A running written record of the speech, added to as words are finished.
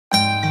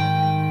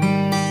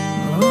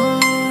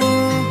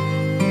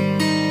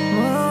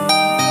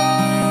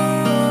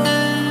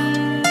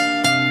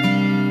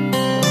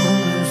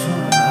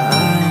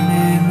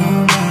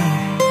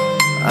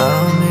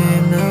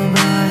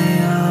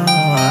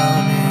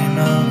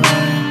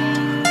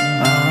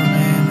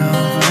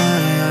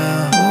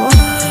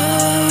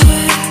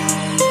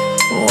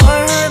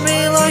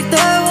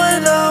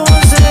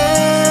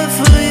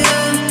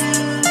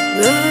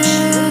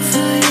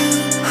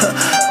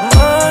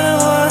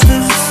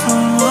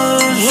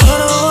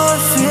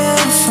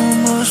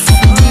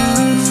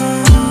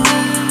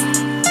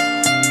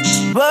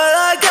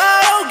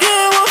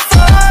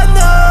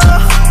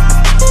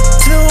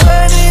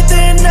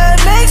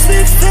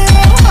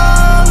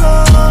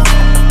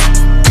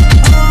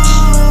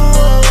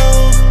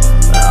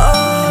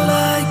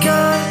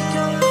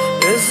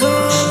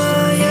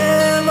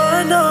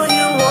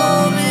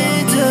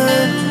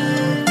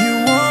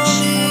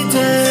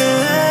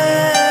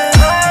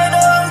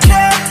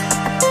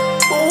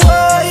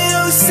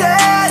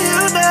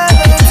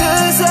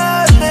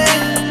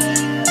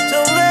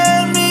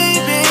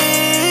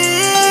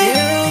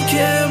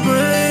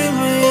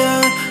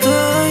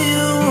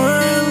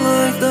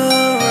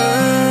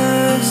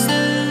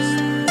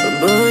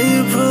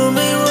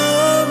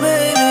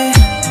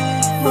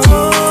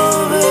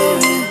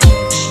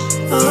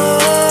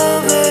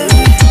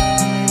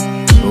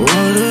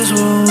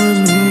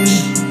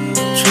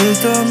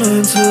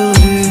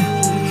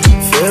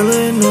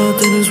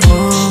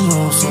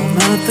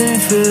nothing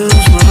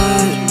feels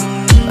right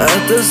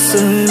at the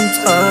same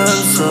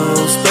time. So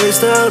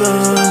spaced out,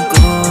 I'm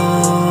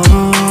gone.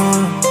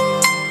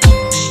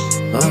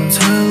 I'm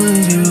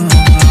telling you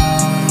I'm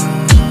gone.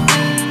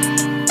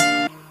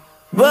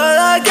 But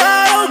I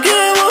don't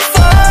give a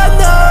fuck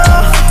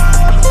now.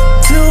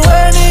 Do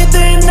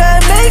anything that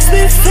makes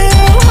me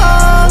feel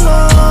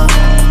hollow.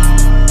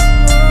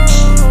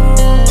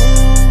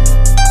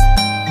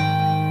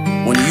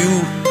 When you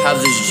have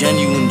this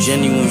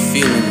genuine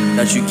feeling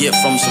that you get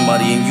from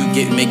somebody and you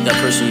make that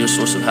person your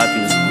source of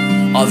happiness,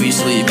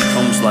 obviously it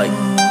becomes like,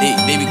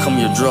 they become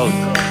your drug,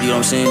 you know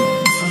what I'm saying?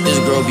 This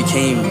girl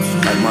became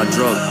like my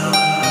drug.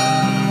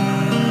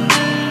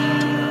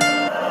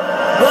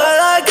 But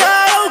I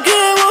don't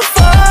give a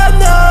fuck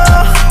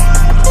now.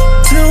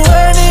 Do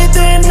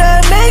anything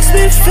that makes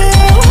me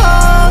feel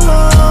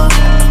hollow.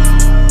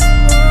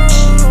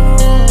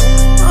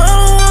 I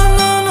don't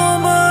want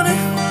nobody.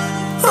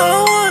 I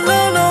don't want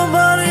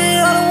nobody.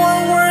 I don't want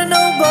to worry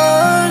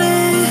nobody.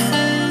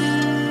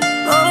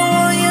 I don't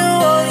want you,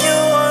 want you,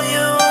 want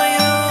you, want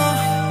you.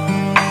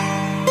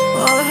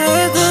 I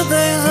hate the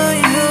things that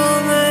you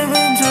make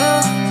me do.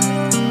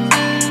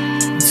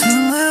 To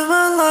live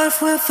my life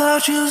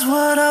without you is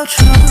what I'll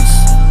choose.